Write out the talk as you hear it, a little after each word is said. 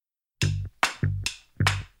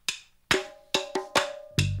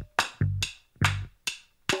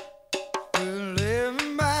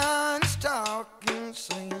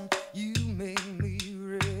dancing, you make me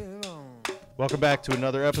rave on. Welcome back to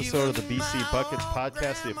another episode of the BC Buckets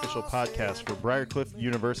Podcast, the official podcast for Briarcliff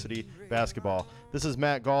University basketball. This is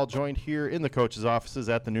Matt Gall, joined here in the coach's offices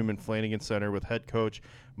at the Newman Flanagan Center with head coach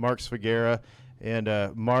Mark Sfigera.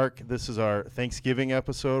 And Mark, this is our Thanksgiving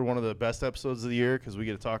episode, one of the best episodes of the year because we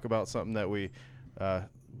get to talk about something that we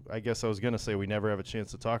I guess I was going to say we never have a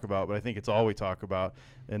chance to talk about, but I think it's all we talk about,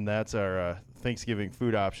 and that's our Thanksgiving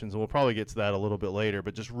food options. And we'll probably get to that a little bit later,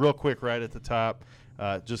 but just real quick right at the top,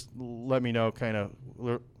 just let me know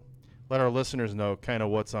let our listeners know kind of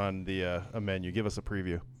what's on the menu. Give us a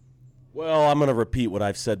preview. Well, I'm going to repeat what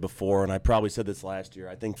I've said before, and I probably said this last year.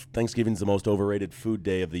 I think Thanksgiving's the most overrated food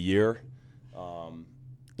day of the year.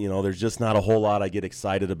 There's just not a whole lot I get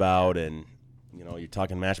excited about, and you're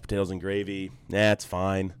talking mashed potatoes and gravy. It's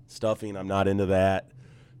fine. Stuffing, I'm not into that.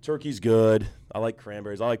 Turkey's good. I like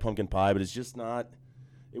cranberries. I like pumpkin pie, but it's just not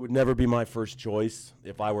 – it would never be my first choice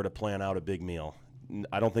if I were to plan out a big meal.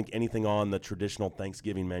 I don't think anything on the traditional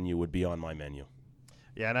Thanksgiving menu would be on my menu.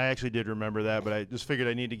 Yeah, and I actually did remember that, but I just figured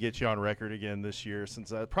I need to get you on record again this year since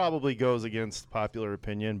that probably goes against popular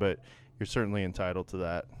opinion, but you're certainly entitled to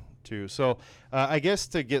that too. So I guess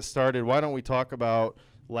to get started, why don't we talk about –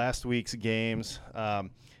 last week's games.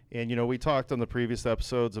 We talked on the previous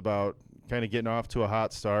episodes about kind of getting off to a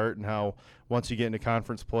hot start and how once you get into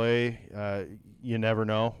conference play, you never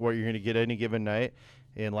know what you're going to get any given night.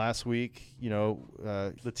 And last week,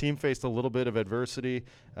 the team faced a little bit of adversity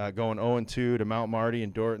going 0-2 to Mount Marty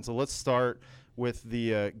and Dorton. So let's start with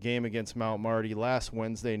the game against Mount Marty last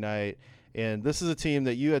Wednesday night. And this is a team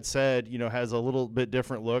that you had said, has a little bit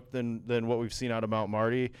different look than what we've seen out of Mount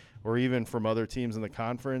Marty or even from other teams in the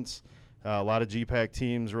conference. A lot of GPAC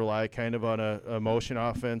teams rely kind of on a motion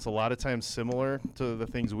offense, a lot of times similar to the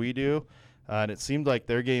things we do. And it seemed like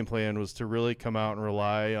their game plan was to really come out and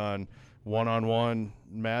rely on one-on-one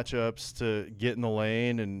matchups to get in the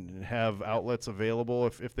lane and have outlets available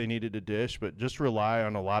if they needed to dish, but just rely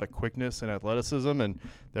on a lot of quickness and athleticism, and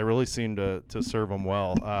that really seemed to serve them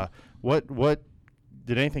well. What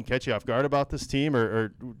did anything catch you off guard about this team,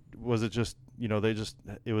 or was it just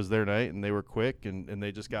it was their night and they were quick and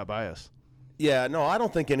they just got by us? Yeah, no, I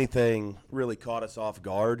don't think anything really caught us off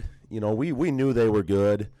guard. We knew they were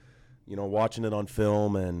good. Watching it on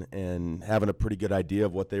film and having a pretty good idea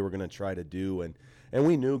of what they were going to try to do. And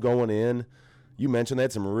we knew going in, you mentioned they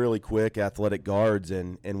had some really quick athletic guards.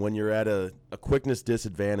 And when you're at a quickness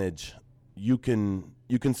disadvantage, you can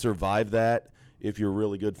survive that if you're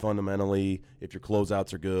really good fundamentally, if your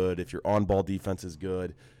closeouts are good, if your on-ball defense is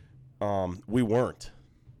good. We weren't.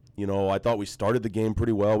 I thought we started the game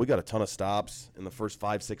pretty well. We got a ton of stops in the first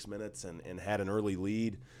 5-6 minutes and had an early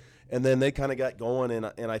lead. And then they kind of got going,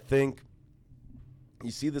 and I think you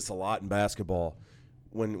see this a lot in basketball.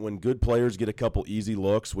 When good players get a couple easy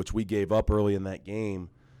looks, which we gave up early in that game,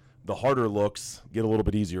 the harder looks get a little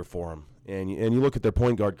bit easier for them. And you look at their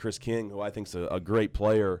point guard, Chris King, who I think is a great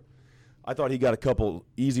player. I thought he got a couple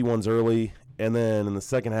easy ones early, and then in the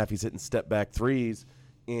second half he's hitting step-back threes.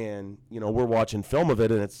 And, we're watching film of it,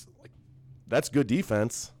 and it's like, that's good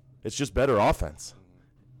defense. It's just better offense.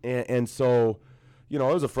 And so – it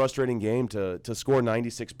was a frustrating game to score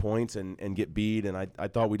 96 points and get beat, and I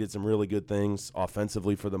thought we did some really good things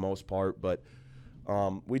offensively for the most part, but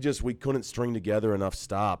we couldn't string together enough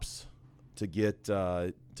stops to get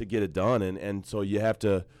it done, and so you have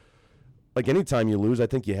to, like anytime you lose, I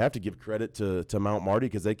think you have to give credit to Mount Marty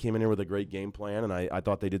because they came in here with a great game plan, and I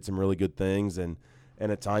thought they did some really good things and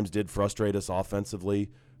at times did frustrate us offensively.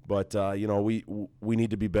 But, we need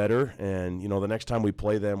to be better, and, the next time we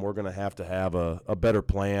play them, we're going to have a better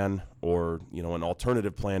plan or, an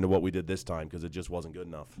alternative plan to what we did this time because it just wasn't good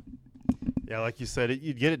enough. Yeah, like you said,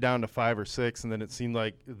 you'd get it down to 5 or 6, and then it seemed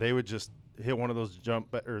like they would just hit one of those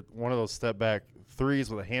one of those step-back threes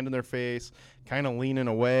with a hand in their face, kind of leaning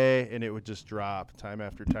away, and it would just drop time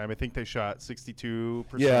after time. I think they shot 62%.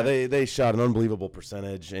 Yeah, they shot an unbelievable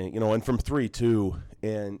percentage, and and from 3 too.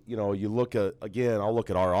 And you look at I'll look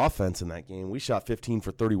at our offense in that game. We shot 15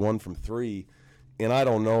 for 31 from 3, and I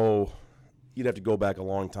don't know. You'd have to go back a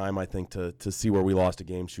long time, I think, to see where we lost a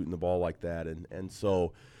game shooting the ball like that. And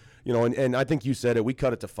so, and I think you said it. We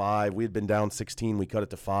cut it to 5. We had been down 16. We cut it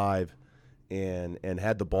to 5, and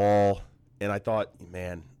had the ball. And I thought,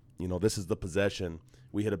 man, this is the possession.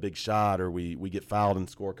 We hit a big shot or we get fouled and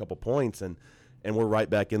score a couple points, and we're right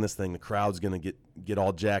back in this thing. The crowd's going to get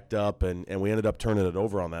all jacked up, and we ended up turning it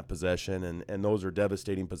over on that possession, and those are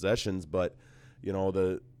devastating possessions. But,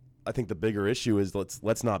 I think the bigger issue is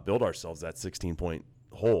let's not build ourselves that 16-point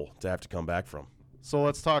hole to have to come back from. So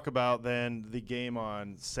let's talk about then the game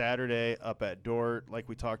on Saturday up at Dordt. Like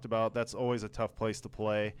we talked about, that's always a tough place to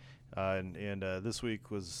play, and this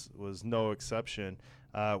week was no exception.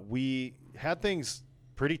 We had things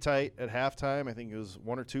pretty tight at halftime. I think it was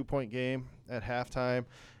 1 or 2 point game at halftime,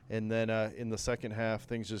 and then in the second half,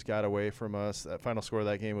 things just got away from us. That final score of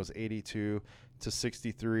that game was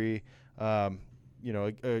 82-63. A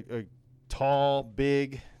tall,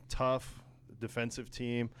 big, tough defensive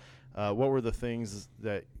team. What were the things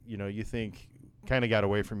that you think kind of got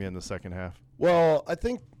away from you in the second half? Well, I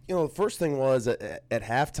think the first thing was at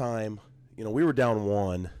halftime, we were down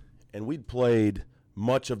 1, and we'd played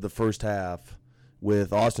much of the first half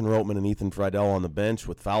with Austin Roteman and Ethan Friedel on the bench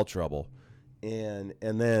with foul trouble, and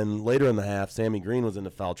then later in the half, Sammy Green was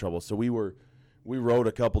into foul trouble. So we rode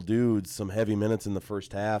a couple dudes some heavy minutes in the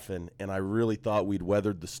first half, and I really thought we'd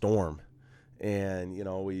weathered the storm, and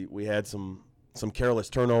we had some careless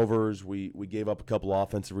turnovers. We gave up a couple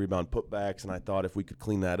offensive rebound putbacks, and I thought if we could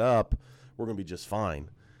clean that up, we're going to be just fine.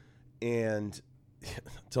 And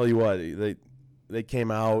tell you what, they came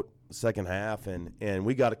out second half, and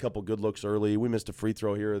we got a couple good looks early. We missed a free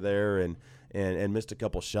throw here or there and missed a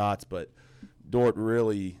couple shots, but Dordt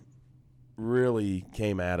really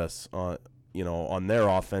came at us on their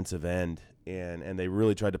offensive end. And they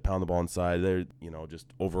really tried to pound the ball inside. They're, just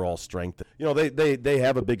overall strength. They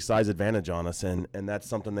have a big size advantage on us, and that's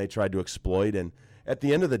something they tried to exploit. And at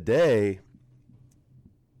the end of the day,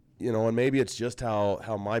 and maybe it's just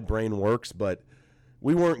how my brain works, but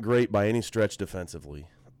we weren't great by any stretch defensively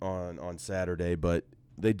on Saturday, but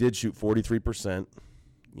they did shoot 43%.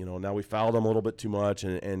 Now we fouled them a little bit too much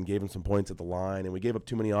and gave them some points at the line, and we gave up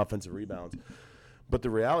too many offensive rebounds. But the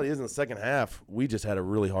reality is, in the second half, we just had a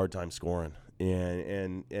really hard time scoring.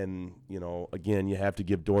 And again, you have to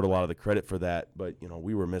give Dordt a lot of the credit for that. But,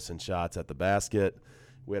 we were missing shots at the basket.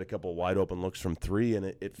 We had a couple of wide open looks from 3, and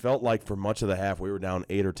it felt like for much of the half we were down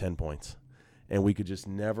 8 or 10 points. And we could just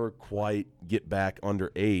never quite get back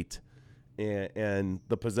under 8. And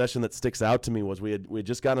the possession that sticks out to me was we had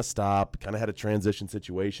just gotten a stop, kind of had a transition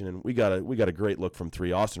situation, and we got a great look from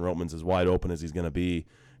 3. Austin Roteman's as wide open as he's going to be.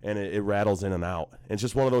 And it rattles in and out. And it's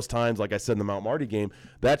just one of those times, like I said in the Mount Marty game,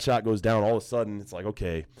 that shot goes down. All of a sudden, it's like,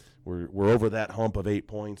 okay, we're over that hump of 8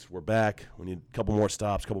 points. We're back. We need a couple more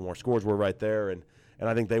stops, a couple more scores. We're right there. And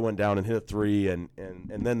I think they went down and hit a 3, and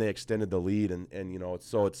then they extended the lead. And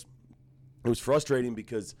it was frustrating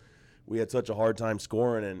because we had such a hard time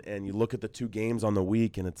scoring. And you look at the 2 games on the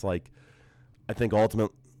week, and it's like, I know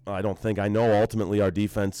ultimately our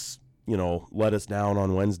defense, let us down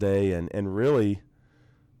on Wednesday, and really –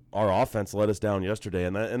 our offense let us down yesterday,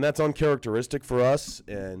 and that's uncharacteristic for us.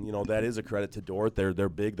 And that is a credit to Dordt. They're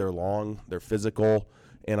big, they're long, they're physical,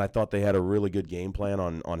 and I thought they had a really good game plan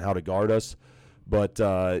on how to guard us. But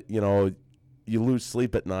you lose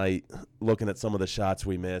sleep at night looking at some of the shots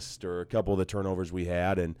we missed or a couple of the turnovers we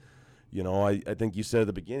had. And I think you said at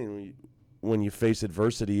the beginning, when you face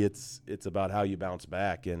adversity, it's about how you bounce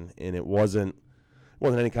back, and it wasn't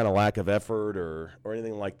any kind of lack of effort or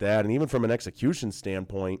anything like that. And even from an execution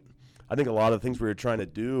standpoint, I think a lot of the things we were trying to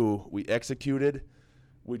do, we executed.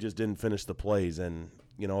 We just didn't finish the plays. And,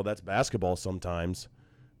 that's basketball sometimes.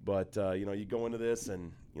 But, you go into this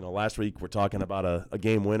and, last week we're talking about a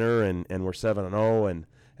game winner and we're 7-0 and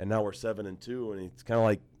now we're 7-2. And it's kind of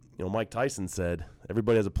like, Mike Tyson said,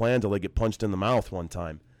 everybody has a plan until they get punched in the mouth one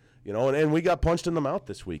time. And we got punched in the mouth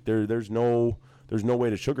this week. There's no way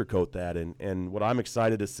to sugarcoat that. And what I'm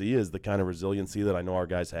excited to see is the kind of resiliency that I know our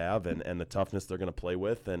guys have and the toughness they're going to play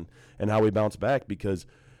with and how we bounce back, because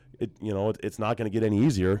it's not going to get any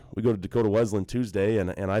easier. We go to Dakota Wesleyan Tuesday,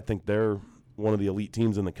 and I think they're one of the elite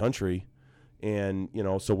teams in the country. And,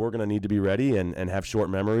 so we're going to need to be ready and have short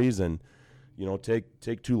memories and,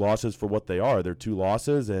 take 2 losses for what they are. They're 2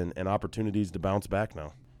 losses and opportunities to bounce back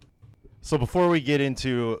now. So before we get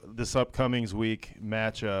into this upcoming week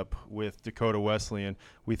matchup with Dakota Wesleyan,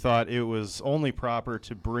 we thought it was only proper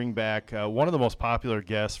to bring back one of the most popular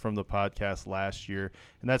guests from the podcast last year,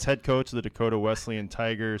 and that's head coach of the Dakota Wesleyan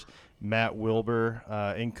Tigers, Matt Wilbur.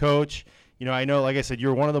 And Coach, I know, like I said,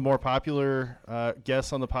 you're one of the more popular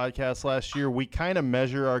guests on the podcast last year. We kind of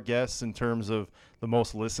measure our guests in terms of the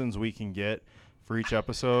most listens we can get for each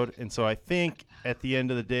episode, and so I think at the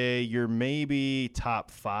end of the day, you're maybe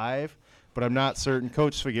top 5. But I'm not certain.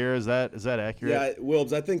 Coach Figueroa, is that accurate? Yeah,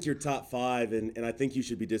 Wilbs, I think you're top 5, and I think you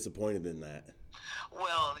should be disappointed in that.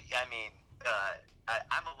 Well, I mean,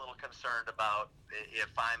 I'm a little concerned about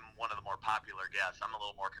if I'm one of the more popular guests. I'm a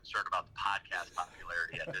little more concerned about the podcast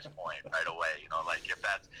popularity at this point right away. Like if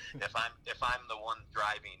I'm the one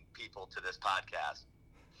driving people to this podcast.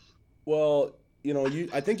 Well,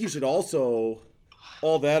 I think you should also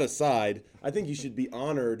all that aside, I think you should be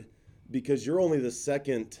honored because you're only the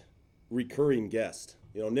second recurring guest.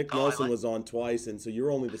 You know, Nick Nelson was on twice, and so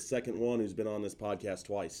you're only the second one who's been on this podcast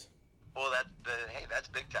twice. Well, hey, that's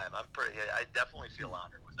big time. I definitely feel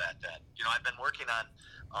honored with that. You know, I've been working on.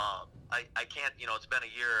 I can't. You know, it's been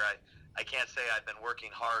a year. I can't say I've been working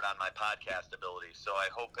hard on my podcast ability. So I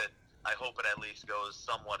hope it at least goes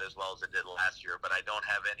somewhat as well as it did last year. But I don't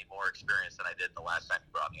have any more experience than I did the last time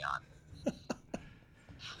you brought me on.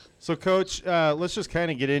 So, Coach, let's just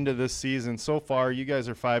kind of get into this season. So far, you guys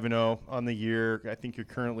are 5-0 on the year. I think you're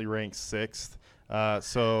currently ranked 6th.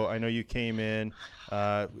 So I know you came in,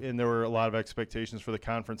 and there were a lot of expectations for the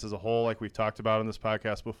conference as a whole, like we've talked about on this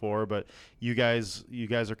podcast before. But you guys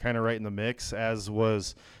are kind of right in the mix, as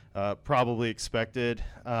was probably expected.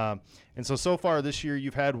 And so far this year,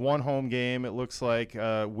 you've had one home game. It looks like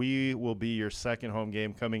we will be your second home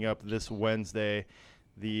game coming up this Wednesday,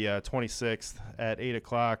 the 26th at 8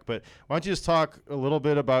 o'clock. But why don't you just talk a little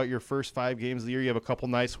bit about your first 5 games of the year? You have a couple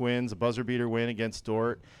nice wins, a buzzer beater win against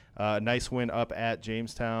Dort, nice win up at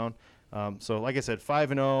Jamestown. So like I said,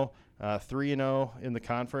 5-0, 3-0 in the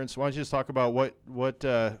conference. Why don't you just talk about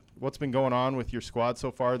what's been going on with your squad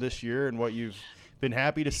so far this year and what you've been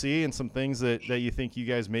happy to see and some things that you think you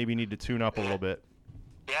guys maybe need to tune up a little bit?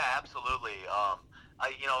 Yeah, absolutely.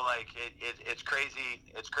 It's crazy.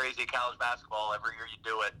 It's crazy college basketball. Every year you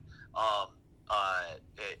do it.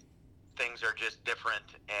 Things are just different,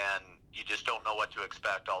 and you just don't know what to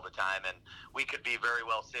expect all the time. And we could be very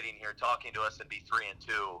well sitting here talking to us and be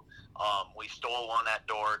 3-2. We stole one at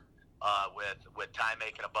Dort with Ty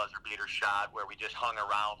making a buzzer beater shot where we just hung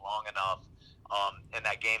around long enough. And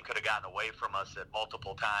that game could have gotten away from us at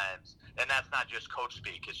multiple times. And that's not just coach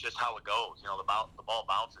speak. It's just how it goes. You know, the ball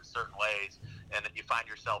bounces certain ways, and you find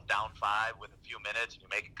yourself down 5 with a few minutes, and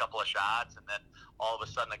you make a couple of shots, and then all of a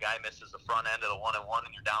sudden the guy misses the front end of the 1-1,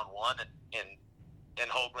 and you're down 1, and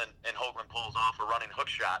Hoagland pulls off a running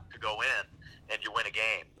hook shot to go in, and you win a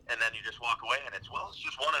game. And then you just walk away, and it's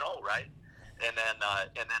just 1-0, right? And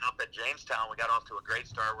then up at Jamestown, we got off to a great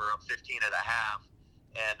start. We were up 15 at a half.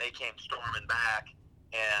 And they came storming back,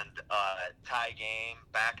 and tie game,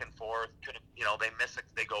 back and forth. They miss it.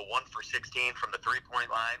 They go 1 for 16 from the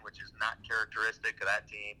 3-point line, which is not characteristic of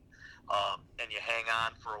that team. And you hang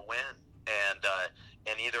on for a win.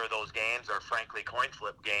 And either of those games are frankly coin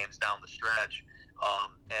flip games down the stretch,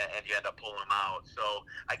 and you end up pulling them out. So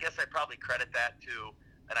I guess I probably credit that to,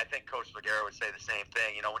 and I think Coach Laguerre would say the same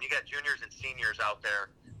thing. You know, when you got juniors and seniors out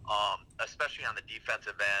there, especially on the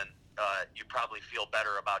defensive end, you probably feel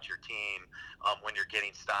better about your team when you're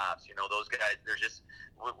getting stops. You know, those guys, they're just,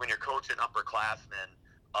 when you're coaching upperclassmen,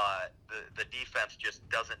 the defense just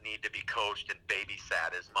doesn't need to be coached and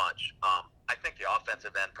babysat as much. I think the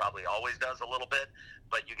offensive end probably always does a little bit,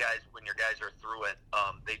 but you guys, when your guys are through it,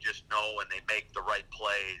 they just know and they make the right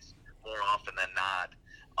plays more often than not.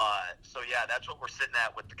 So yeah, that's what we're sitting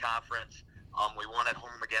at with the conference. We won at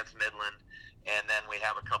home against Midland. And then we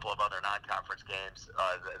have a couple of other non-conference games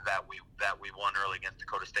that we won early against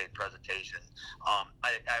Dakota State Presentation.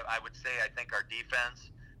 I would say I think our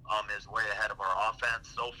defense is way ahead of our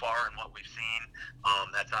offense so far in what we've seen.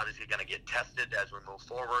 That's obviously going to get tested as we move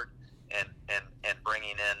forward, and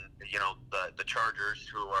bringing in the Chargers,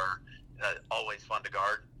 who are always fun to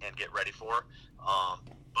guard and get ready for.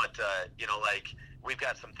 We've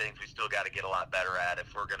got some things we still got to get a lot better at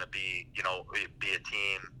if we're going to be a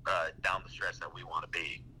team down the stretch that we want to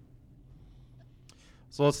be.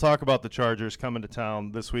 So let's talk about the Chargers coming to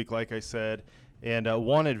town this week, like I said. And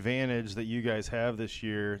one advantage that you guys have this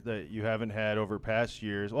year that you haven't had over past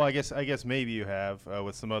years, well, I guess maybe you have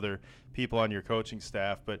with some other people on your coaching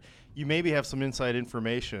staff, but you maybe have some inside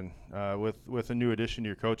information with a new addition to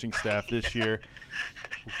your coaching staff this year,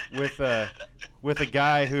 with a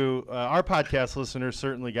guy who our podcast listeners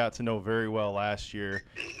certainly got to know very well last year.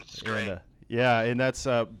 And that's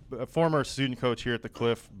a former student coach here at the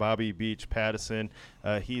Cliff, Bobby Beach Pattison.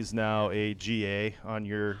 He's now a GA on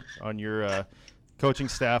your coaching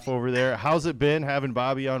staff over there. How's it been having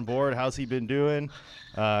Bobby on board? How's he been doing?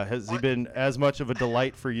 Has he been as much of a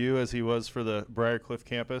delight for you as he was for the Briarcliff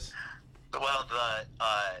campus? Well,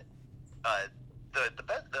 the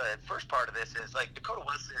first part of this is like Dakota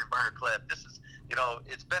Wesleyan and Briarcliff. This is,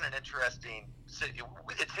 it's been an interesting.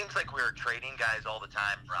 It seems like we're trading guys all the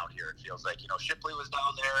time around here. It feels like, Shipley was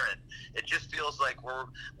down there, and it just feels like we're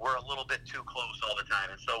a little bit too close all the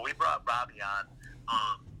time. And so we brought Bobby on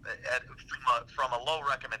from a low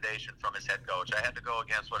recommendation from his head coach. I had to go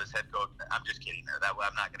against what his head coach. I'm just kidding there.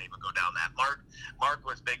 I'm not going to even go down that. Mark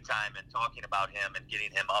was big time in talking about him and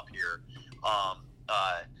getting him up here.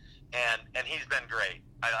 And he's been great.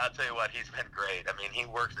 I'll tell you what, he's been great. I mean, he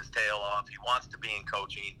works his tail off. He wants to be in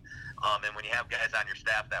coaching, and when you have guys on your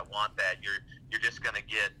staff that want that, you're just gonna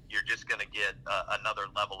get another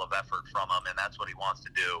level of effort from him, and that's what he wants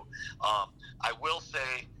to do. I will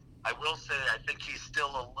say, I think he's still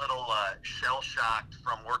a little shell shocked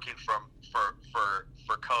from working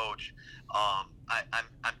for Coach.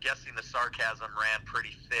 I'm guessing the sarcasm ran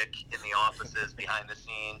pretty thick in the offices behind the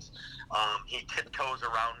scenes. He tiptoes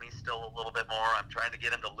around me still a little bit more. I'm trying to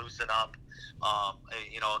get him to loosen up.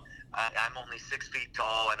 I'm only 6 feet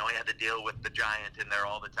tall. I know he had to deal with the giant in there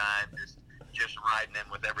all the time, just riding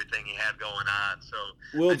him with everything he had going on. So,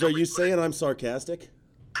 Wilbs, are you saying I'm sarcastic?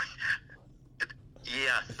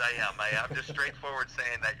 Yes, I am. I'm just straightforward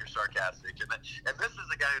saying that you're sarcastic. And this is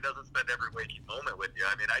a guy who doesn't spend every waking moment with you.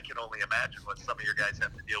 I mean, I can only imagine what some of your guys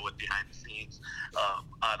have to deal with behind the scenes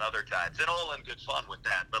on other times. And all in good fun with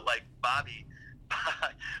that. But like Bobby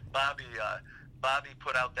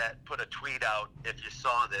put a tweet out, if you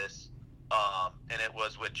saw this, and it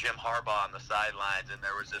was with Jim Harbaugh on the sidelines, and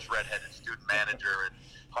there was this redheaded student manager, and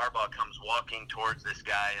Harbaugh comes walking towards this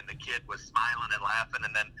guy, and the kid was smiling and laughing,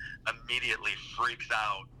 and then immediately freaks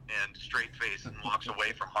out and straight face and walks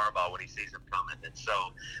away from Harbaugh when he sees him coming. And so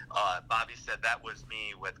Bobby said that was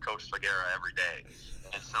me with Coach Figuera every day.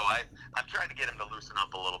 And so I'm trying to get him to loosen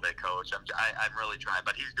up a little bit, Coach. I'm really trying,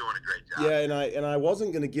 but he's doing a great job. Yeah, and I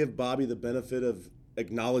wasn't going to give Bobby the benefit of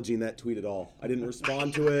acknowledging that tweet at all. I didn't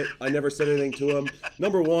respond to it. I never said anything to him.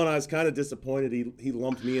 Number one, I was kind of disappointed he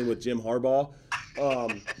lumped me in with Jim Harbaugh.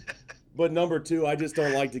 But number two, I just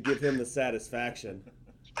don't like to give him the satisfaction.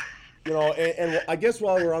 And I guess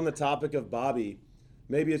while we're on the topic of Bobby,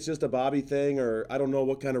 maybe it's just a Bobby thing, or I don't know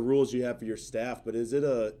what kind of rules you have for your staff, but is it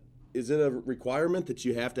a requirement that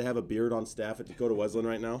you have to have a beard on staff at Dakota Wesleyan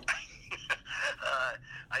right now?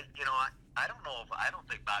 I don't know if I don't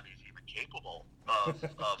think Bobby's even capable of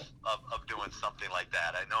doing something like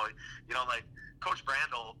that. I know, like Coach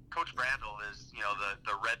Brandel is,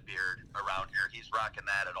 the red beard around here. He's rocking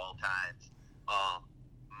that at all times.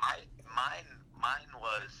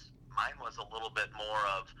 Mine was a little bit more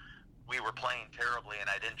of, we were playing terribly and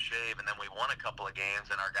I didn't shave, and then we won a couple of games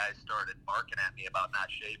and our guys started barking at me about not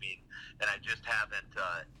shaving, and I just haven't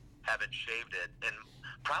shaved it. And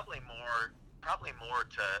probably more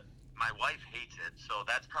to my wife hates it, so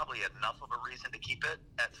that's probably enough of a reason to keep it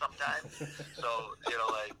at some time. So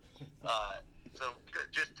so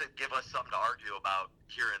just to give us something to argue about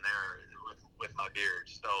here and there with my beard.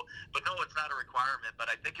 So, but no, it's not a requirement. But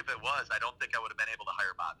I think if it was, I don't think I would have been able to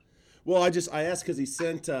hire Bobby. Well, I asked because he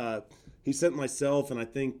sent myself and I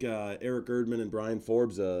think Eric Erdman and Brian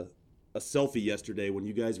Forbes a selfie yesterday when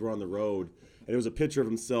you guys were on the road, and it was a picture of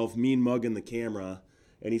himself mean mugging the camera,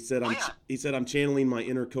 and he said I'm channeling my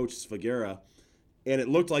inner Coach Figuera, and it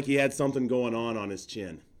looked like he had something going on his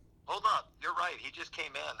chin. Hold up, you're right. He just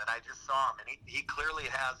came in, and I just saw him, and he clearly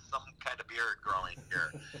has some kind of beard growing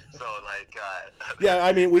here. So yeah,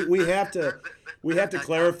 I mean we have to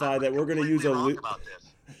clarify that we're going to use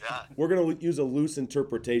we're going to use a loose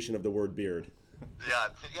interpretation of the word beard. Yeah,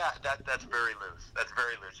 that's very loose. That's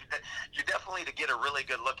very loose. You definitely, to get a really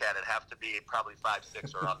good look at it, have to be probably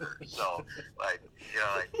 5'6" or under. So,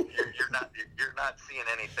 you're not seeing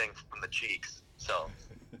anything from the cheeks. So.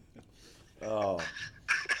 Oh,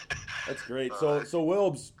 that's great. So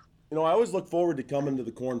Wilbs, I always look forward to coming to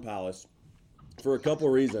the Corn Palace for a couple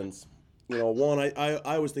of reasons. One, I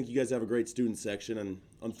always think you guys have a great student section, and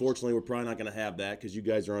unfortunately, we're probably not going to have that because you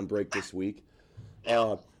guys are on break this week.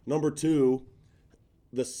 Number two,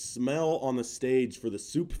 the smell on the stage for the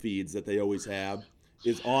soup feeds that they always have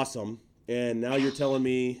is awesome. And now you're telling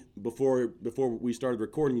me before we started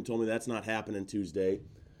recording, you told me that's not happening Tuesday.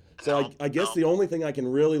 So I guess the only thing I can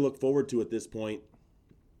really look forward to at this point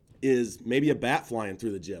is maybe a bat flying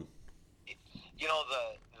through the gym.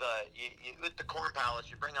 With the Corn Palace,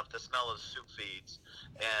 you bring up the smell of soup feeds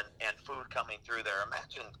and food coming through there.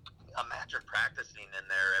 Imagine practicing in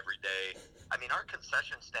there every day. I mean, our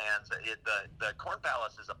concession stands. The Corn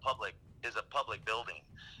Palace is a public building,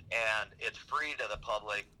 and it's free to the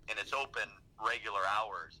public, and it's open regular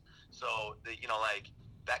hours. So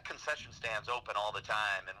that concession stand's open all the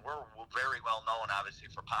time, and we're very well known, obviously,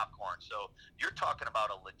 for popcorn. So you're talking about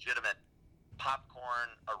a legitimate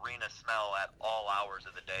popcorn arena smell at all hours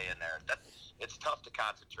of the day in there. It's tough to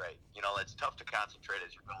concentrate. It's tough to concentrate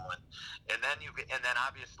as you're going. And then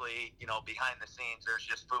obviously, behind the scenes, there's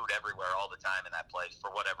just food everywhere all the time in that place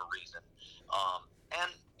for whatever reason.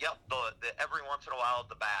 And yep, every once in a while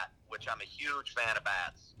the bat, which I'm a huge fan of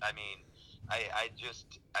bats. I mean, I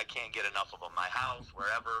can't get enough of them. My house,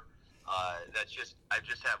 wherever. I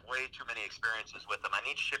just have way too many experiences with him. I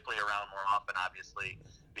need Shipley around more often, obviously,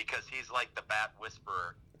 because he's like the bat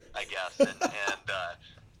whisperer, I guess, and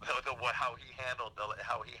how he handled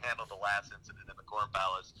the last incident in the Corn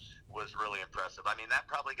Palace was really impressive. I mean, that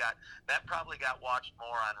probably got watched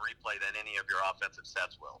more on replay than any of your offensive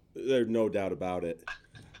sets will. There's no doubt about it.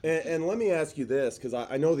 And let me ask you this, because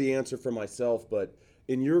I know the answer for myself, but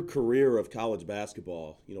in your career of college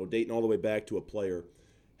basketball, dating all the way back to a player,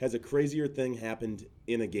 has a crazier thing happened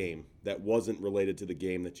in a game that wasn't related to the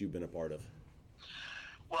game that you've been a part of?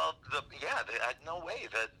 Well, no way.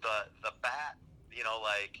 The bat,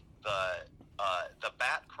 the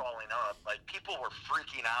bat crawling up, like people were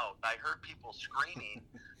freaking out. I heard people screaming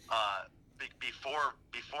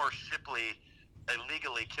before Shipley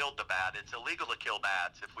illegally killed the bat. It's illegal to kill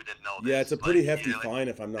bats, if we didn't know this. Yeah, it's a pretty hefty fine,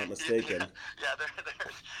 if I'm not mistaken.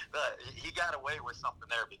 He got away with something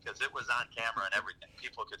there because it was on camera and everything.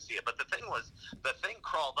 People could see it. But the thing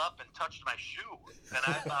crawled up and touched my shoe, and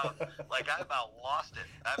I about lost it.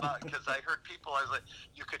 Because I heard people,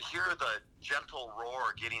 you could hear the gentle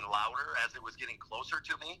roar getting louder as it was getting closer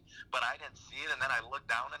to me, but I didn't see it. And then I looked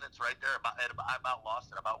down, and it's right there. I about lost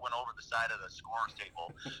it. About went over the side of the scorer's table,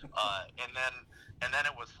 and then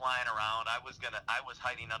it was flying around. I was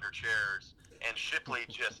hiding under chairs, and Shipley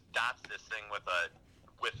just dots this thing with a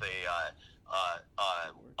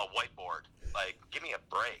whiteboard. Like, give me a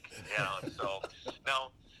break, So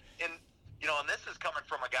no, and this is coming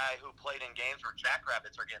from a guy who played in games where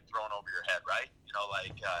jackrabbits are getting thrown over your head, right?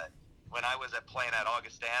 When I was playing at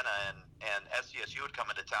Augustana and SCSU would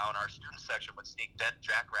come into town, our student section would sneak dead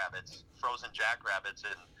jackrabbits, frozen jackrabbits,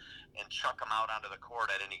 and chuck them out onto the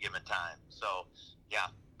court at any given time. So, yeah,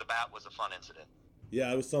 the bat was a fun incident.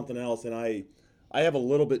 Yeah, it was something else, and I have a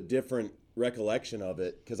little bit different recollection of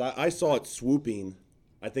it because I saw it swooping,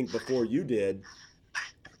 I think, before you did,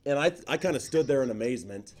 and I kind of stood there in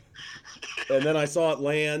amazement, and then I saw it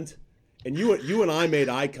land, and you and I made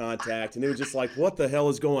eye contact, and it was just like, what the hell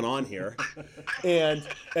is going on here? And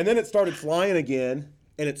then it started flying again,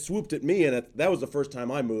 and it swooped at me, and that was the first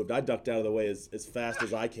time I moved. I ducked out of the way as fast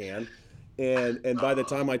as I can, and by the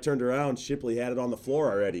time I turned around, Shipley had it on the floor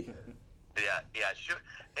already. Yeah.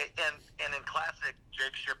 And in classic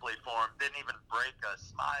Jake Shipley form, didn't even break a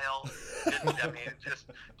smile.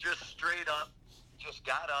 Just straight up, just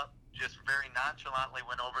got up, just very nonchalantly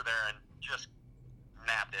went over there and just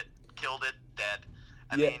nabbed it, killed it, dead.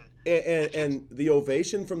 And the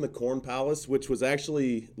ovation from the Corn Palace, which was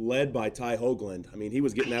actually led by Ty Hoagland. I mean, he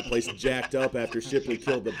was getting that place jacked up after Shipley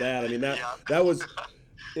killed the bat. I mean, that was,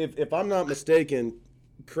 if I'm not mistaken,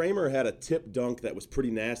 Kramer had a tip dunk that was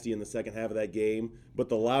pretty nasty in the second half of that game, but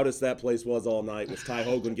the loudest that place was all night was Ty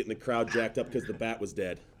Hoagland getting the crowd jacked up because the bat was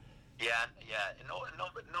dead. Yeah.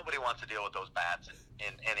 Nobody wants to deal with those bats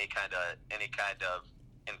in any kind of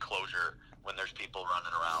enclosure when there's people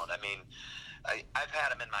running around. I mean, I've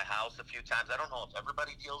had them in my house a few times. I don't know if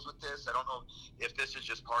everybody deals with this. I don't know if this is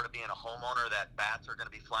just part of being a homeowner that bats are going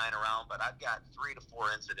to be flying around, but I've got 3 to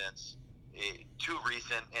 4 incidents. Too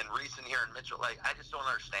recent here in Mitchell. Like, I just don't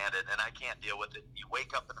understand it, and I can't deal with it. You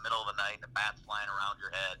wake up in the middle of the night, and the bat's flying around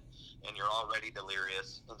your head, and you're already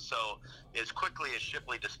delirious. And so, as quickly as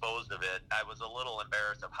Shipley disposed of it, I was a little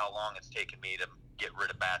embarrassed of how long it's taken me to get rid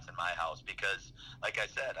of bats in my house because, like I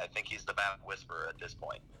said, I think he's the bat whisperer at this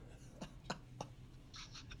point.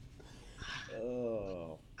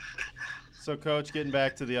 Oh. So, Coach, getting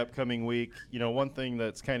back to the upcoming week, one thing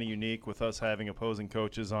that's kind of unique with us having opposing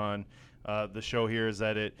coaches on the show here is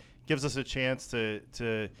that it gives us a chance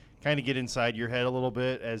to kind of get inside your head a little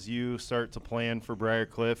bit as you start to plan for Briar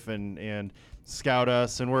Cliff and scout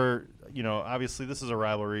us. And we're, obviously this is a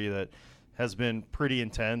rivalry that has been pretty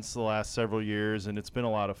intense the last several years, and it's been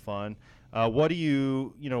a lot of fun. What have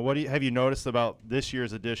you noticed about this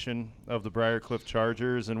year's edition of the Briar Cliff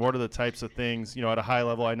Chargers, and what are the types of things, at a high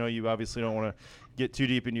level? I know you obviously don't want to get too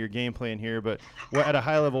deep into your game plan here, but at a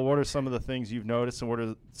high level, what are some of the things you've noticed, and what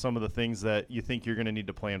are some of the things that you think you're going to need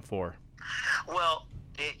to plan for? Well,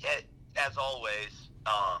 as always,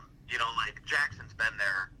 like Jackson's been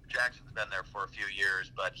there for a few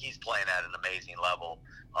years, but he's playing at an amazing level.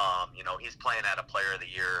 He's playing at a Player of the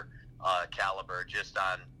Year caliber just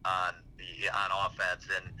on offense,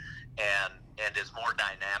 and is more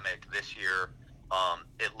dynamic this year.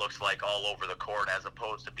 It looks like all over the court as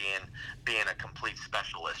opposed to being a complete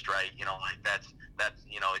specialist, right?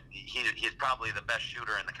 He's probably the best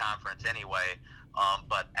shooter in the conference anyway.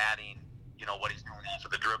 But adding, what he's doing after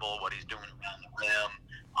the dribble, what he's doing around the rim,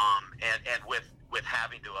 and with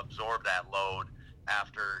having to absorb that load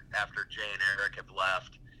after Jay and Eric have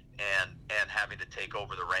left, and having to take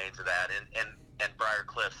over the reins of that, and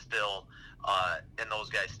Briarcliff still and those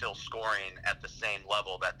guys still scoring at the same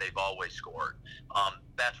level that they've always scored.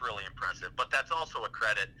 That's really impressive. But that's also a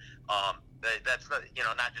credit. That's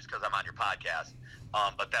not just because I'm on your podcast,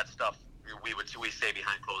 but that stuff we say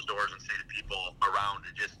behind closed doors and say to people around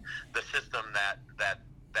it. Just the system that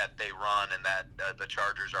they run and that the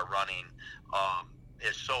Chargers are running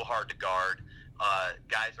is so hard to guard.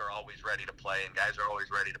 Guys are always ready to play, and guys are always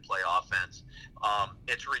ready to play offense.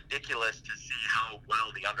 It's ridiculous to see how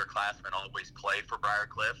well the underclassmen always play for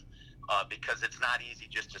Briarcliff, because it's not easy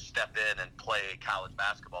just to step in and play college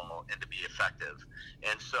basketball and to be effective.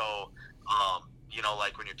 And so,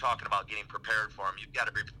 like when you're talking about getting prepared for them, you've got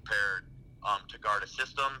to be prepared to guard a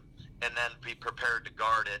system, and then be prepared to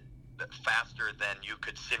guard it faster than you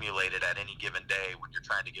could simulate it at any given day when you're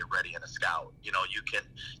trying to get ready in a scout. You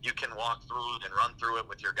can walk through it and run through it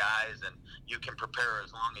with your guys, and you can prepare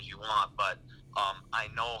as long as you want, but I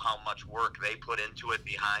know how much work they put into it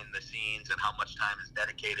behind the scenes and how much time is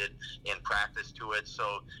dedicated in practice to it.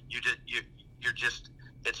 So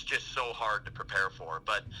it's just so hard to prepare for.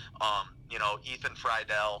 But Ethan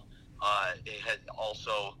Friedel has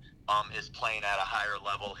also is playing at a higher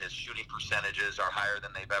level. His shooting percentages are higher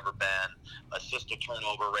than they've ever been. Assist to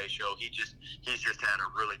turnover ratio. He's just had a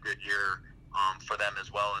really good year for them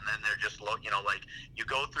as well. And then they're just you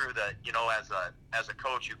go through the as a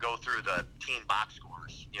coach, you go through the team box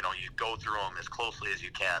scores. You go through them as closely as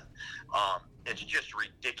you can. It's just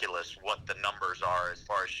ridiculous what the numbers are as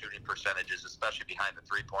far as shooting percentages, especially behind the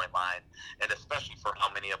 3-point line, and especially for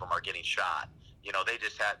how many of them are getting shot. They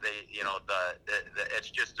just had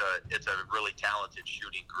it's a really talented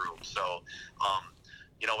shooting group. So,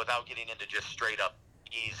 without getting into just straight up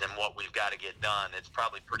keys and what we've got to get done, it's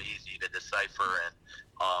probably pretty easy to decipher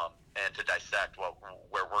and to dissect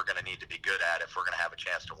where we're going to need to be good at if we're going to have a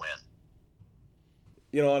chance to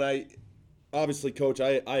win. And obviously, Coach,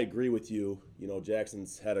 I agree with you.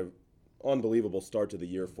 Jackson's had an unbelievable start to the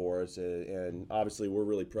year for us, and obviously we're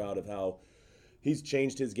really proud of how he's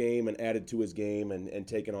changed his game and added to his game and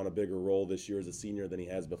taken on a bigger role this year as a senior than he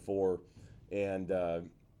has before. And,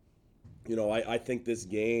 I think this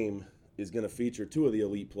game is going to feature two of the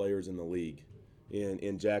elite players in the league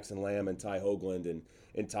in Jackson Lamb and Ty Hoagland.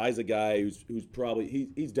 And Ty's a guy who's probably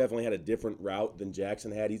he's definitely had a different route than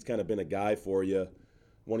Jackson had. He's kind of been a guy for you,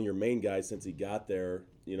 one of your main guys since he got there,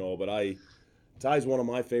 but Ty's one of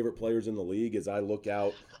my favorite players in the league as I look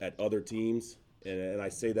out at other teams. And I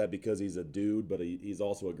say that because he's a dude, but he's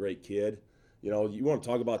also a great kid. You want to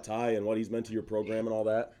talk about Ty and what he's meant to your program and all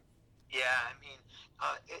that? Yeah, I mean,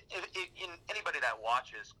 anybody that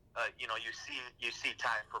watches, you see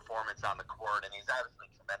Ty's performance on the court, and he's obviously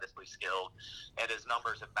tremendously skilled, and his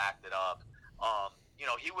numbers have backed it up.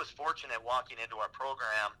 He was fortunate walking into our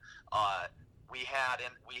program.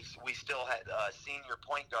 We still had a senior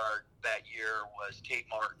point guard that year was Tate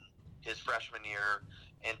Martin, his freshman year.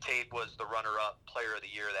 And Tate was the runner-up player of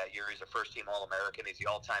the year that year. He's a first-team All-American. He's the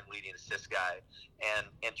all-time leading assist guy. And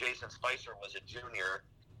Jason Spicer was a junior.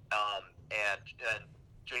 And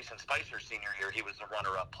Jason Spicer's senior year, he was the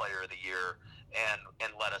runner-up player of the year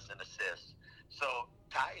and led us in assists. So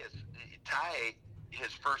Ty,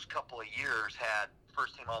 his first couple of years had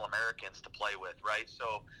first-team All-Americans to play with, right?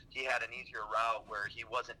 So he had an easier route where he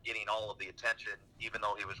wasn't getting all of the attention, even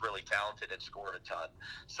though he was really talented and scored a ton.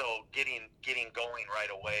 So getting going right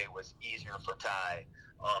away was easier for Ty,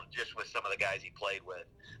 just with some of the guys he played with.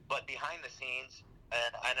 But behind the scenes,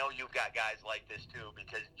 and I know you've got guys like this too,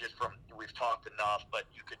 because we've talked enough, but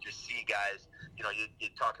you could just see guys,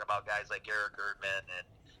 you're talking about guys like Eric Erdman and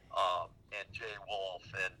Jay Wolf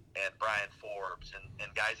and Brian Forbes and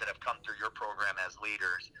guys that have come through your program as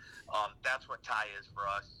leaders. That's what Ty is for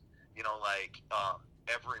us.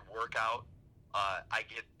 Every workout,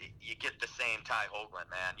 you get the same Ty Hoagland,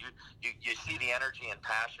 man. You see the energy and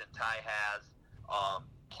passion Ty has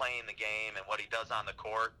playing the game and what he does on the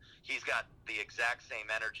court. He's got the exact same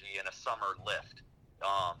energy in a summer lift,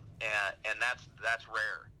 and that's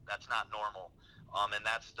rare. That's not normal. And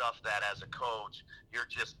that's stuff that as a coach, you're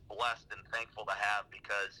just blessed and thankful to have,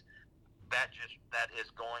 because that is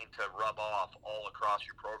going to rub off all across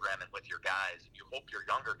your program and with your guys. You hope your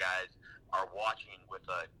younger guys are watching with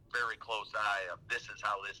a very close eye of this is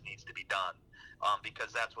how this needs to be done,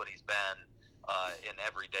 because that's what he's been in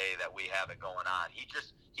every day that we have it going on. He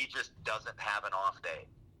just doesn't have an off day,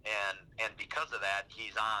 and because of that,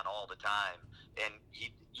 he's on all the time, and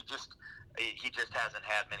he just hasn't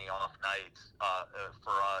had many off nights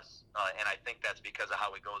for us, and I think that's because of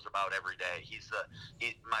how he goes about every day.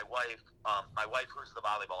 My wife, who's the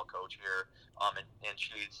volleyball coach here, and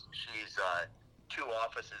she's 2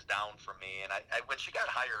 offices down from me. And I when she got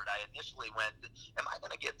hired, I initially went, am I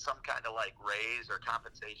going to get some kind of like raise or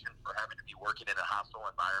compensation for having to be working in a hostile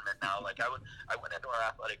environment now? Like I went into our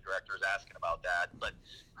athletic directors asking about that, but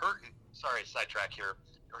sorry, sidetrack here.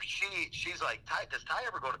 She's like, does Ty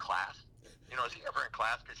ever go to class? You know, is he ever in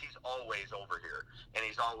class? Because he's always over here, and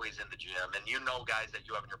he's always in the gym. And you know guys that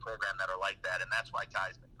you have in your program that are like that, and that's why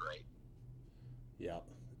Ty's been great. Yeah,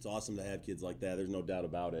 it's awesome to have kids like that. There's no doubt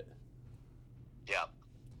about it. Yeah.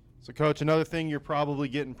 So, Coach, another thing you're probably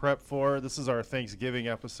getting prepped for, this is our Thanksgiving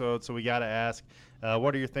episode, so we got to ask,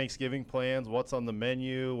 what are your Thanksgiving plans? What's on the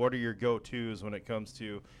menu? What are your go-tos when it comes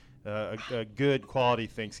to a good quality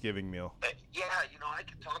Thanksgiving meal? Yeah, you know, I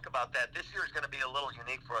can talk about that. This year is going to be a little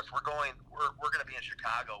unique for us. We're going to be in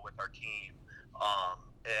Chicago with our team,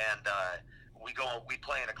 and we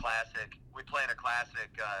play in a classic. We play in a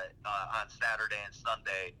classic on Saturday and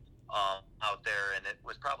Sunday out there, and it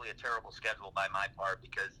was probably a terrible schedule by my part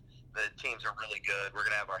because the teams are really good. We're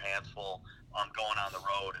going to have our hands full going on the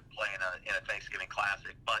road and playing in a Thanksgiving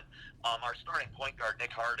classic. But our starting point guard,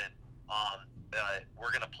 Nick Harden,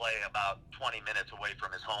 we're going to play about 20 minutes away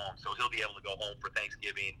from his home, so he'll be able to go home for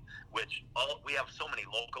Thanksgiving, which we have so many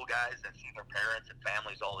local guys that see their parents and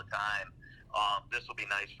families all the time. This will be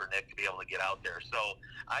nice for Nick to be able to get out there. So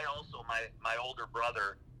I also, my older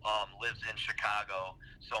brother lives in Chicago,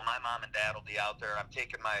 so my mom and dad will be out there. I'm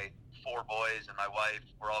taking my 4 boys and my wife.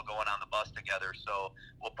 We're all going on the bus together, so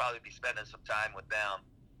we'll probably be spending some time with them.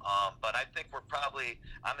 But I think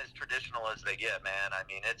I'm as traditional as they get, man. I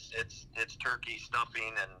mean, it's turkey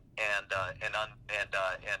stuffing and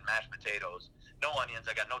mashed potatoes. No onions.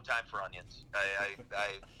 I got no time for onions.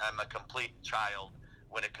 I'm a complete child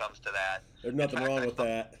when it comes to that. There's nothing wrong with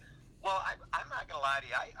that. Well, I'm not gonna lie to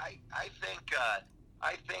you.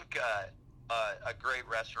 I think a great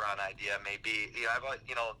restaurant idea may be,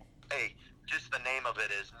 hey, just the name of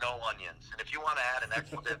it is no onions. And if you want to add an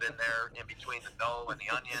expletive in there in between the no and the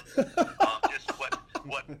onions, just what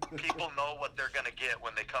people know what they're going to get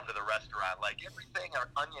when they come to the restaurant. Like everything an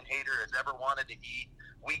onion hater has ever wanted to eat,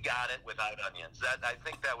 we got it without onions. I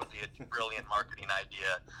think that would be a brilliant marketing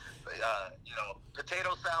idea.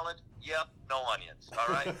 Potato salad, yep, no onions. All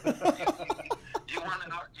right. You want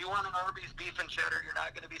an Arby's beef and cheddar? You're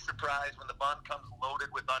not going to be surprised when the bun comes loaded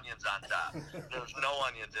with onions on top. There's no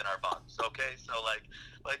onions in our buns. Okay, so like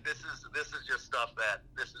this is just stuff I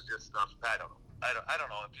don't know. I don't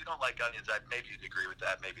know. If you don't like onions, maybe you'd agree with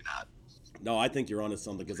that, maybe not. No, I think you're onto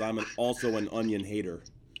something because I'm also an onion hater.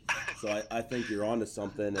 So I think you're onto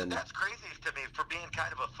something. And that's crazy to me for being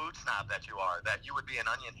kind of a food snob that you are, that you would be an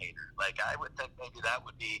onion hater. Like I would think maybe that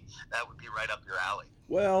would be right up your alley.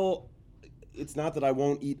 Well, it's not that I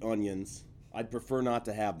won't eat onions. I'd prefer not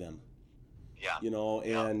to have them. Yeah.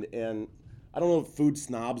 And I don't know if food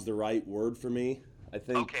snob's the right word for me. I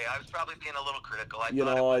think. Okay, I was probably being a little critical. I thought we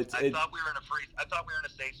were in a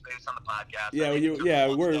safe space on the podcast. Yeah,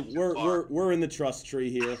 we're in the trust tree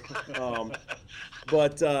here.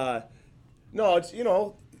 But no,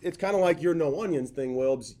 it's kind of like your no onions thing,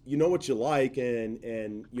 Wilbs. You know what you like,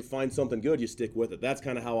 and you find something good, you stick with it. That's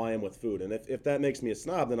kind of how I am with food. And if that makes me a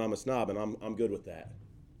snob, then I'm a snob, and I'm good with that.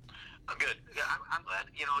 I'm good. Yeah, I'm glad.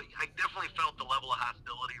 I definitely felt the level of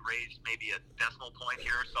hostility raised maybe a decimal point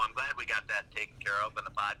here, so I'm glad we got that taken care of in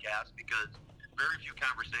the podcast because very few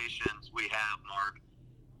conversations we have, Mark,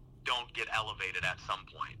 don't get elevated at some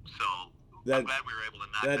point. So I'm glad we were able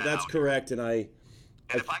to knock that out. That's correct, and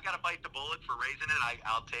if I got to bite the bullet for raising it,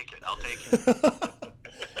 I'll take it.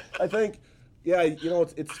 I think, yeah,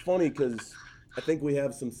 it's funny because I think we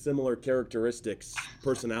have some similar characteristics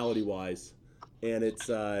personality-wise. And it's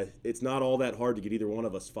not all that hard to get either one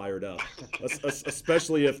of us fired up,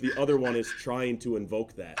 especially if the other one is trying to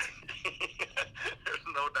invoke that. There's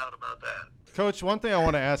no doubt about that. Coach, one thing I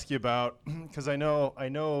want to ask you about, because I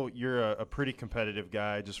know you're a pretty competitive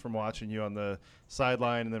guy just from watching you on the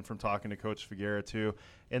sideline and then from talking to Coach Figuera too.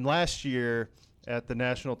 And last year at the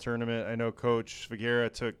national tournament, I know Coach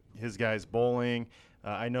Figuera took his guys bowling.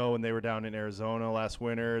 I know when they were down in Arizona last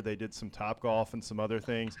winter, they did some Topgolf and some other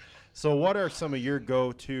things. So what are some of your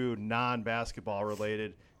go-to non-basketball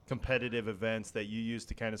related competitive events that you use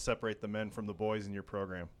to kind of separate the men from the boys in your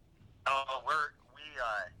program?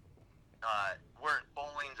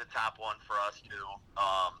 Bowling's a top one for us too.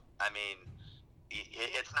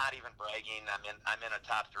 It's not even bragging. I'm in a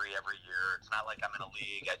top 3 every year. It's not like I'm in a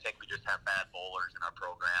league. I think we just have bad bowlers in our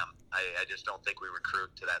program. I just don't think we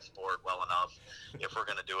recruit to that sport well enough if we're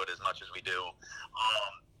going to do it as much as we do.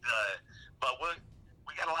 But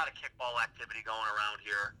we got a lot of kickball activity going around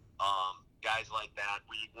here. Guys like that.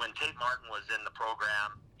 When Tate Martin was in the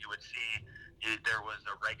program, you would see there was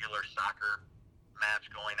a regular soccer match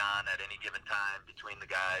going on at any given time between the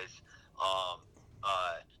guys.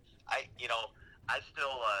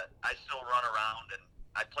 I still run around and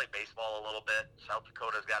I play baseball a little bit. South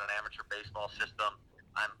Dakota's got an amateur baseball system.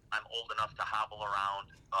 I'm old enough to hobble around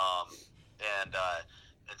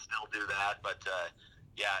and still do that. But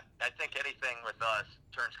yeah, I think anything with us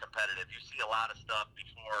turns competitive. You see a lot of stuff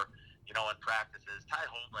before, in practices. Ty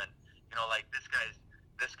Hoagland, like this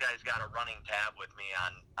guy's got a running tab with me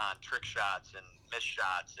on trick shots and missed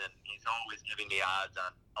shots, and he's always giving me odds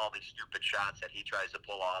on all these stupid shots that he tries to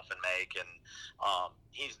pull off and make, and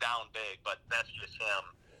he's down big, but that's just him.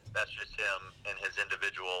 That's just him and his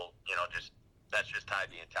individual, that's just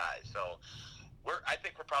Ty being Ty. So I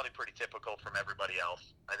think we're probably pretty typical from everybody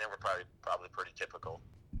else. I think we're probably pretty typical.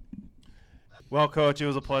 Well, Coach, it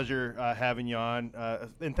was a pleasure having you on,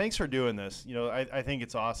 and thanks for doing this. I think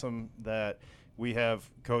it's awesome that we have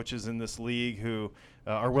coaches in this league who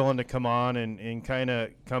are willing to come on and kind of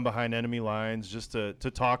come behind enemy lines just to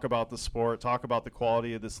talk about the sport, talk about the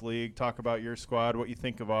quality of this league, talk about your squad, what you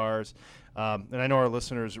think of ours. And I know our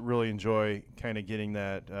listeners really enjoy kind of getting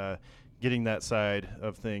that side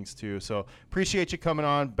of things too. So appreciate you coming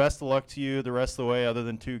on. Best of luck to you the rest of the way other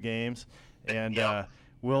than 2 games. And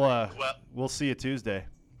we'll see you Tuesday.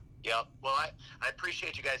 Yeah, well, I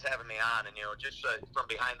appreciate you guys having me on, and just from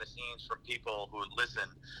behind the scenes, from people who listen,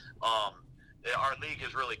 our league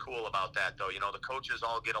is really cool about that, though. The coaches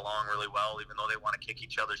all get along really well, even though they want to kick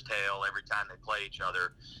each other's tail every time they play each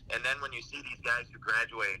other. And then when you see these guys who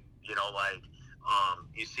graduate,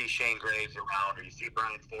 you see Shane Graves around, or you see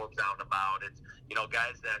Brian Forbes out and about. It's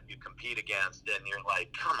guys that you compete against, and you're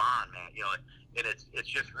like, come on, man. And it's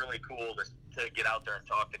just really cool to get out there and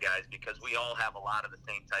talk to guys, because we all have a lot of the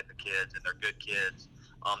same type of kids, and they're good kids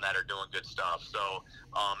that are doing good stuff. So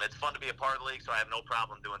it's fun to be a part of the league, so I have no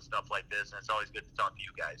problem doing stuff like this, and it's always good to talk to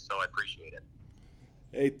you guys, so I appreciate it.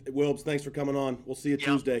 Hey, Wilbs, thanks for coming on. We'll see you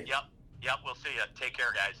Tuesday. Yep, we'll see you. Take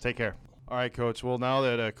care, guys. Take care. All right, Coach. Well, now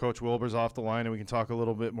that Coach Wilbur's off the line and we can talk a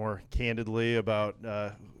little bit more candidly about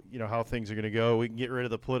how things are going to go, we can get rid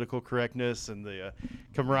of the political correctness and the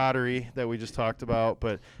camaraderie that we just talked about.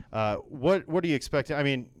 But what do you expect? I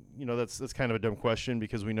mean, that's kind of a dumb question,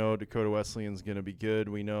 because we know Dakota Wesleyan's going to be good.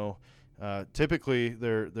 We know typically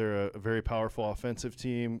they're a very powerful offensive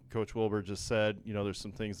team. Coach Wilbur just said, there's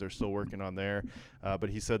some things they're still working on there, but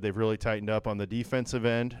he said they've really tightened up on the defensive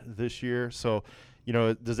end this year. So,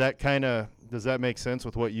 does that make sense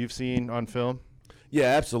with what you've seen on film? Yeah,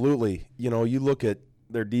 absolutely. You look at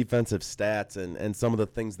their defensive stats and some of the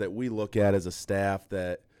things that we look at as a staff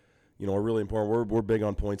that, are really important. We're big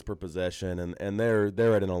on points per possession, and they're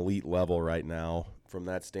at an elite level right now from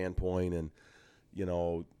that standpoint. And,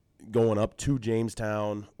 going up to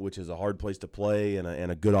Jamestown, which is a hard place to play and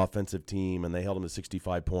a good offensive team, and they held them to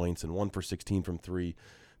 65 points and 1 for 16 from 3.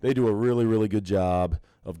 They do a really, really good job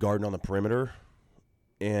of guarding on the perimeter,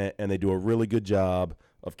 and they do a really good job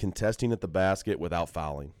of contesting at the basket without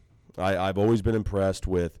fouling. I've always been impressed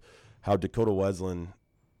with how Dakota Wesleyan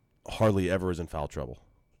hardly ever is in foul trouble.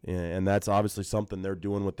 And that's obviously something they're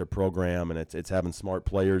doing with their program, and it's having smart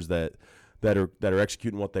players that are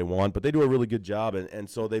executing what they want, but they do a really good job, and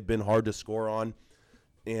so they've been hard to score on.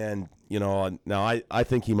 And, now I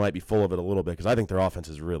think he might be full of it a little bit, because I think their offense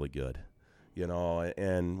is really good.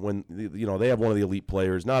 And when, they have one of the elite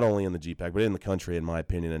players, not only in the GPAC, but in the country, in my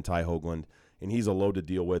opinion, in Ty Hoagland, and he's a load to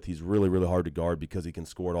deal with. He's really, really hard to guard because he can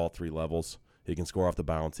score at all 3 levels. He can score off the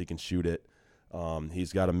bounce. He can shoot it.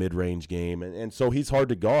 He's got a mid-range game, and so he's hard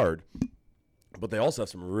to guard. But they also have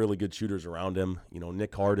some really good shooters around him.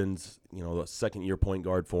 Nick Harden's, the second-year point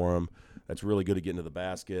guard for him. That's really good at getting to the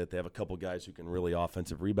basket. They have a couple guys who can really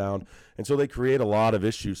offensive rebound. And so they create a lot of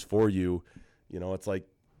issues for you. It's like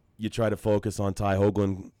you try to focus on Ty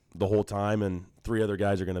Hoagland the whole time, and 3 other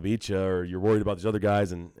guys are going to beat you, or you're worried about these other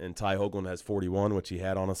guys, and Ty Hoagland has 41, which he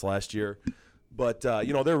had on us last year. But,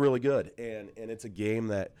 they're really good, and it's a game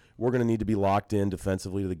that we're going to need to be locked in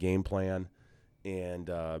defensively to the game plan, and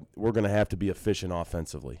we're going to have to be efficient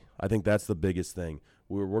offensively. I think that's the biggest thing.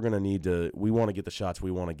 We're going to need to – we want to get the shots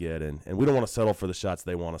we want to get, and we don't want to settle for the shots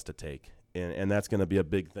they want us to take, and that's going to be a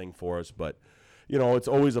big thing for us. But, it's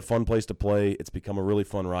always a fun place to play. It's become a really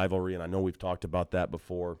fun rivalry, and I know we've talked about that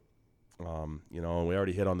before. And we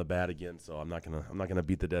already hit on the bat again, so I'm not gonna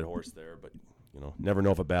beat the dead horse there. But never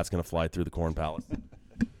know if a bat's gonna fly through the Corn Palace.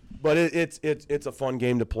 But it's a fun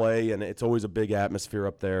game to play, and it's always a big atmosphere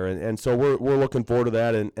up there, and so we're looking forward to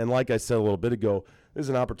that. And like I said a little bit ago, there's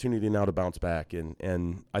an opportunity now to bounce back,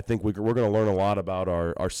 and I think we're going to learn a lot about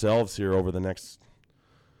ourselves here over the next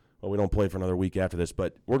we don't play for another week after this,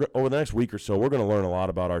 but over the next week or so, we're going to learn a lot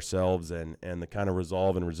about ourselves and the kind of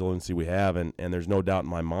resolve and resiliency we have, and there's no doubt in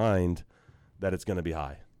my mind that it's going to be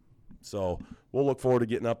high. So we'll look forward to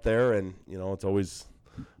getting up there, and it's always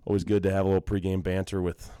good to have a little pregame banter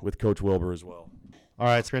with Coach Wilbur as well. All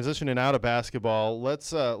right, transitioning out of basketball,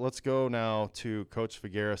 let's go now to Coach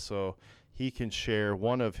Figueira so he can share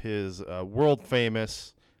one of his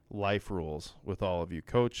world-famous life rules with all of you.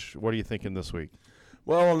 Coach, what are you thinking this week?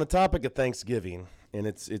 Well, on the topic of Thanksgiving, and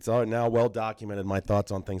it's now well documented, my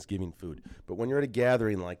thoughts on Thanksgiving food. But when you're at a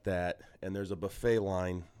gathering like that and there's a buffet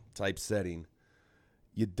line type setting,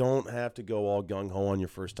 you don't have to go all gung-ho on your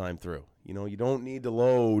first time through. You don't need to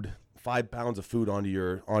load 5 pounds of food onto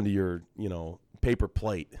your paper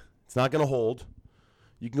plate. It's not going to hold.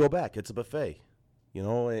 You can go back. It's a buffet,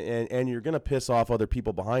 and you're going to piss off other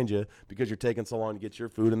people behind you because you're taking so long to get your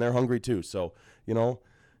food, and they're hungry too. So,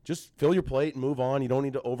 just fill your plate and move on. You don't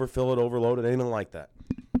need to overfill it, overload it, anything like that.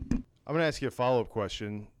 I'm going to ask you a follow-up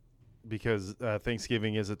question because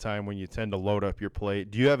Thanksgiving is a time when you tend to load up your plate.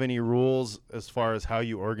 Do you have any rules as far as how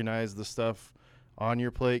you organize the stuff on your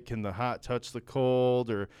plate? Can the hot touch the cold,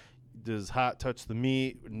 or does hot touch the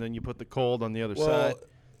meat and then you put the cold on the other side?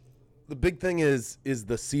 The big thing is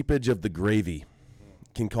the seepage of the gravy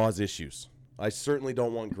can cause issues. I certainly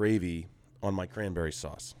don't want gravy on my cranberry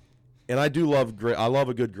sauce. And I do love I love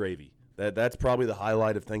a good gravy. That's probably the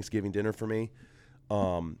highlight of Thanksgiving dinner for me.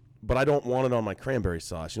 But I don't want it on my cranberry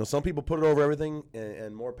sauce. Some people put it over everything,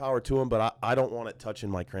 and more power to them, but I don't want it touching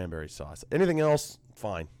my cranberry sauce. Anything else,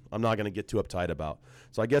 fine. I'm not going to get too uptight about.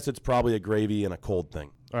 So I guess it's probably a gravy and a cold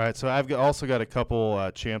thing. All right, so I've also got a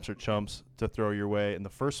couple champs or chumps to throw your way. And the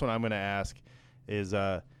first one I'm going to ask is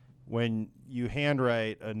when you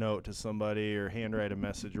handwrite a note to somebody or handwrite a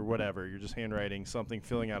message or whatever, you're just handwriting something,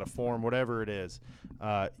 filling out a form, whatever it is,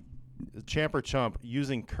 champ or chump,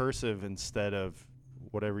 using cursive instead of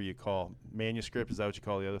whatever you call manuscript. Is that what you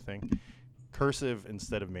call the other thing? Cursive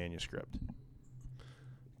instead of manuscript.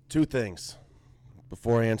 2 things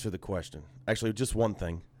before I answer the question. Actually, just one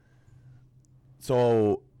thing.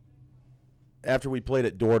 So after we played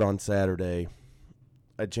at Dort on Saturday,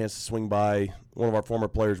 I had a chance to swing by one of our former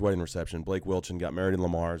players' wedding reception. Blake Wilchin got married in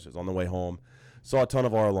Lamar's. Was on the way home. Saw a ton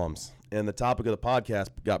of our alums. And the topic of the podcast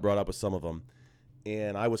got brought up with some of them.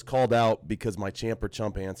 And I was called out because my champ or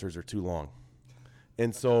chump answers are too long.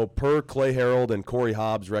 And so per Clay Harold and Corey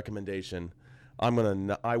Hobbs' recommendation, I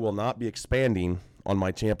will not be expanding on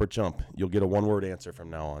my champ or chump. You'll get a one-word answer from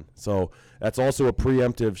now on. So that's also a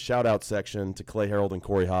preemptive shout-out section to Clay Harold and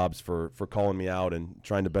Corey Hobbs for calling me out and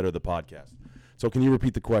trying to better the podcast. So can you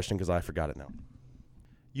repeat the question because I forgot it now?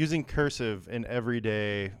 Using cursive in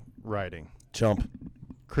everyday writing. Chump.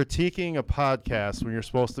 Critiquing a podcast when you're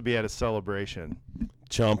supposed to be at a celebration.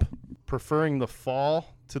 Chump. Preferring the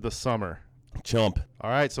fall to the summer. Chump.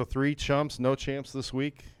 All right, so 3 chumps, no champs this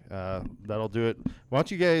week. That'll do it. Why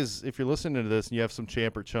don't you guys, if you're listening to this and you have some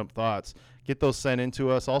champ or chump thoughts, get those sent in to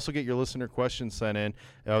us. Also get your listener questions sent in.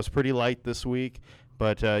 It was pretty light this week,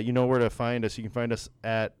 but you know where to find us. You can find us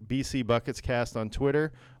at BC Bucketscast on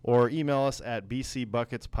Twitter or email us at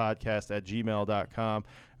bcbucketspodcast@gmail.com.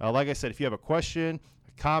 Like I said, if you have a question,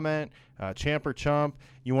 a comment, champ or chump,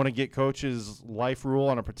 you want to get Coach's life rule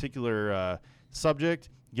on a particular subject,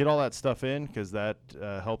 get all that stuff in because that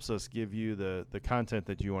helps us give you the content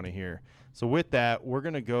that you want to hear. So with that, we're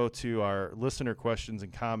going to go to our listener questions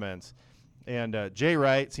and comments. And Jay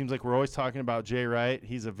Wright, seems like we're always talking about Jay Wright.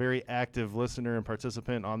 He's a very active listener and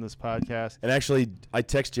participant on this podcast. And actually, I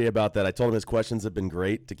texted Jay about that. I told him his questions have been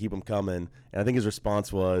great to keep them coming. And I think his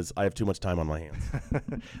response was, I have too much time on my hands.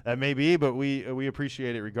 That may be, but we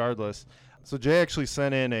appreciate it regardless. So Jay actually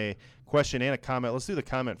sent in a question and a comment. Let's do the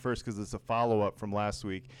comment first because it's a follow-up from last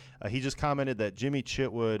week. He just commented that Jimmy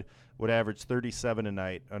Chitwood would average 37 a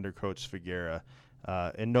night under Coach Figueira.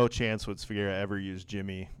 And no chance would Figueira ever use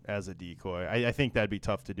Jimmy as a decoy. I think that'd be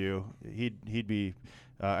tough to do. He'd be,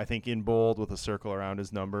 I think, in bold with a circle around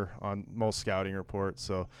his number on most scouting reports.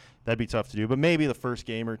 So that'd be tough to do. But maybe the first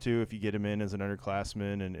game or two if you get him in as an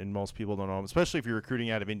underclassman, and most people don't know him, especially if you're recruiting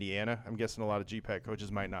out of Indiana. I'm guessing a lot of GPAC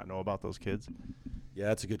coaches might not know about those kids. Yeah,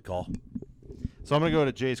 that's a good call. So I'm going to go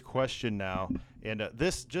to Jay's question now. And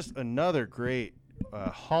this just another great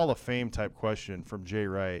Hall of Fame type question from Jay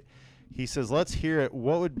Wright. He says, let's hear it.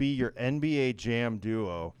 What would be your NBA Jam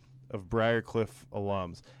duo of Briarcliff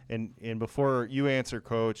alums? And before you answer,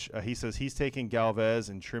 Coach, he says he's taking Galvez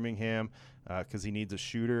and Trimmingham because he needs a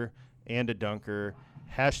shooter and a dunker.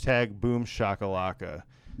 #boom shakalaka.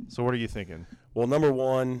 So what are you thinking? Well, number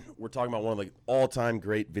one, we're talking about one of the all-time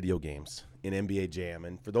great video games in NBA Jam.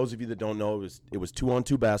 And for those of you that don't know, it was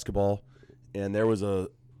 2-on-2 basketball, and there was a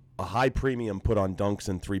a high premium put on dunks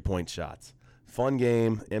and three-point shots. Fun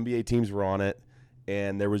game. NBA teams were on it,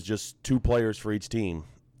 and there was just 2 players for each team.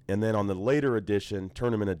 And then on the later edition,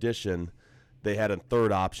 tournament edition, they had a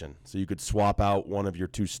third option. So you could swap out one of your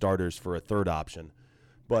 2 starters for a third option.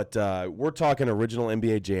 But we're talking original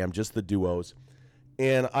NBA Jam, just the duos.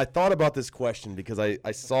 And I thought about this question because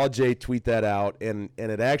I saw Jay tweet that out, and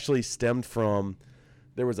it actually stemmed from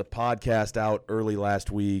there was a podcast out early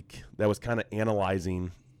last week that was kind of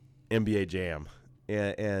analyzing NBA Jam.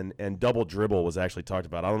 And Double Dribble was actually talked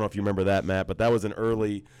about. I don't know if you remember that, Matt, but that was an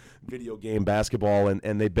early video game basketball,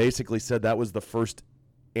 and they basically said that was the first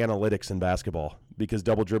analytics in basketball because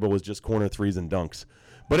Double Dribble was just corner threes and dunks.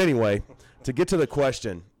 But anyway, to get to the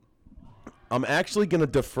question, I'm actually going to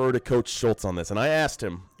defer to Coach Schultz on this, and I asked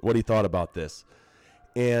him what he thought about this.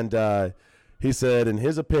 And he said, in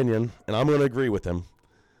his opinion, and I'm going to agree with him,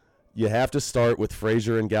 you have to start with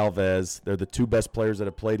Frazier and Galvez. They're the 2 best players that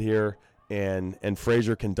have played here. And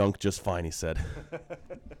Frazier can dunk just fine, he said.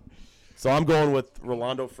 So I'm going with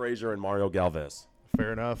Rolando Frazier and Mario Galvez.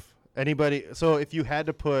 Fair enough. Anybody? So if you had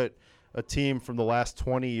to put a team from the last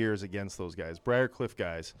 20 years against those guys, Briarcliff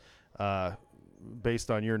guys, based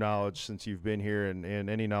on your knowledge since you've been here and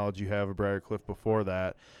any knowledge you have of Briarcliff before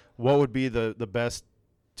that, what would be the best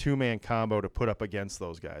 2-man combo to put up against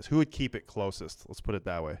those guys? Who would keep it closest? Let's put it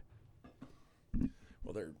that way.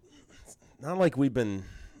 Well, they're not like we've been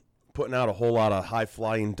putting out a whole lot of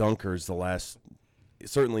high-flying dunkers the last,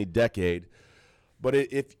 certainly, decade. But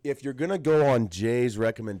if you're going to go on Jay's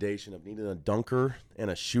recommendation of needing a dunker and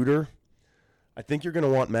a shooter, I think you're going to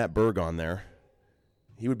want Matt Berg on there.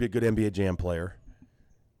 He would be a good NBA Jam player.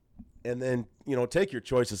 And then, take your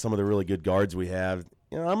choice of some of the really good guards we have.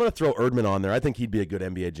 I'm going to throw Erdman on there. I think he'd be a good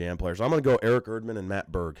NBA Jam player. So I'm going to go Eric Erdman and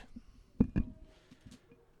Matt Berg.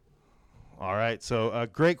 All right, so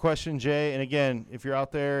great question, Jay. And again, if you're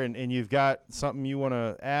out there and you've got something you want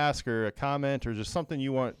to ask or a comment or just something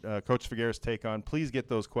you want Coach Figueres' take on, please get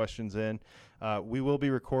those questions in. We will be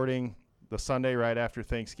recording the Sunday right after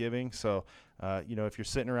Thanksgiving. So, if you're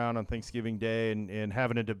sitting around on Thanksgiving Day and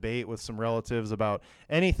having a debate with some relatives about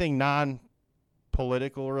anything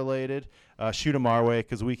non-political related, shoot them our way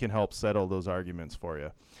because we can help settle those arguments for you.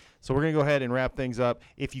 So we're going to go ahead and wrap things up.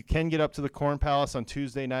 If you can get up to the Corn Palace on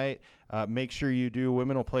Tuesday night, make sure you do.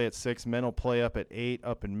 Women will play at 6. Men will play up at 8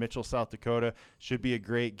 up in Mitchell, South Dakota. Should be a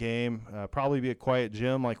great game. Probably be a quiet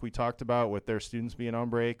gym like we talked about with their students being on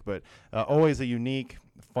break, but always a unique,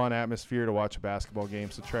 fun atmosphere to watch a basketball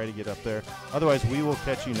game, so try to get up there. Otherwise, we will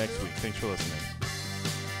catch you next week. Thanks for listening.